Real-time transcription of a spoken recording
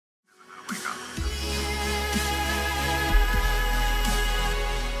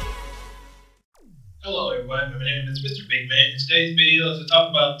My name is Mr. Big Man. In today's video is to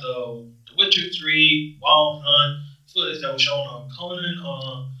talk about the Witcher 3 Wild Hunt footage that was shown on Conan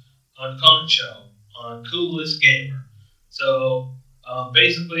on the Conan show on Coolest Gamer. So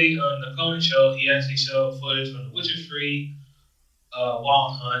basically on the Conan show, he actually showed footage from the Witcher 3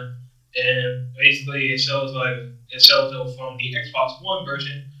 Wild Hunt, and basically it shows it from the Xbox One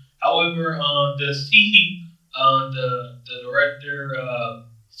version. However, the director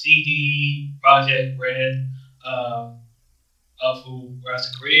CD Project Red, of who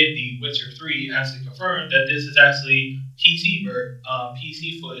actually created the Witcher 3, actually confirmed that this is actually PC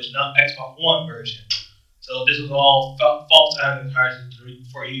footage, not Xbox One version. So this was all false advertising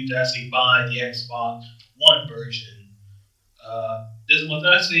for you to actually buy the Xbox One version. This was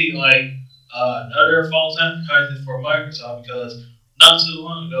actually another false advertising for Microsoft, because not too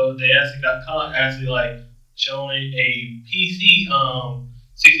long ago they actually got caught showing a PC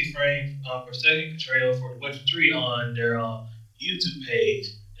 60 frames per second trailer for The Witcher 3 on their YouTube page,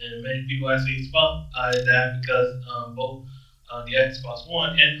 and many people actually spotted that because both the Xbox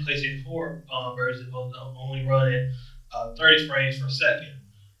One and PlayStation 4 version was only running 30 frames per second,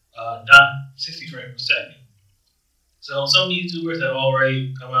 not 60 frames per second. So some YouTubers have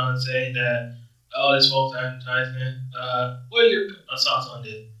already come out and saying that, oh, this false advertisement. What are your thoughts on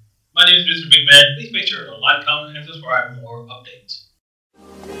this? My name is Mr. Big Man. Please make sure to like, comment, and subscribe for more updates.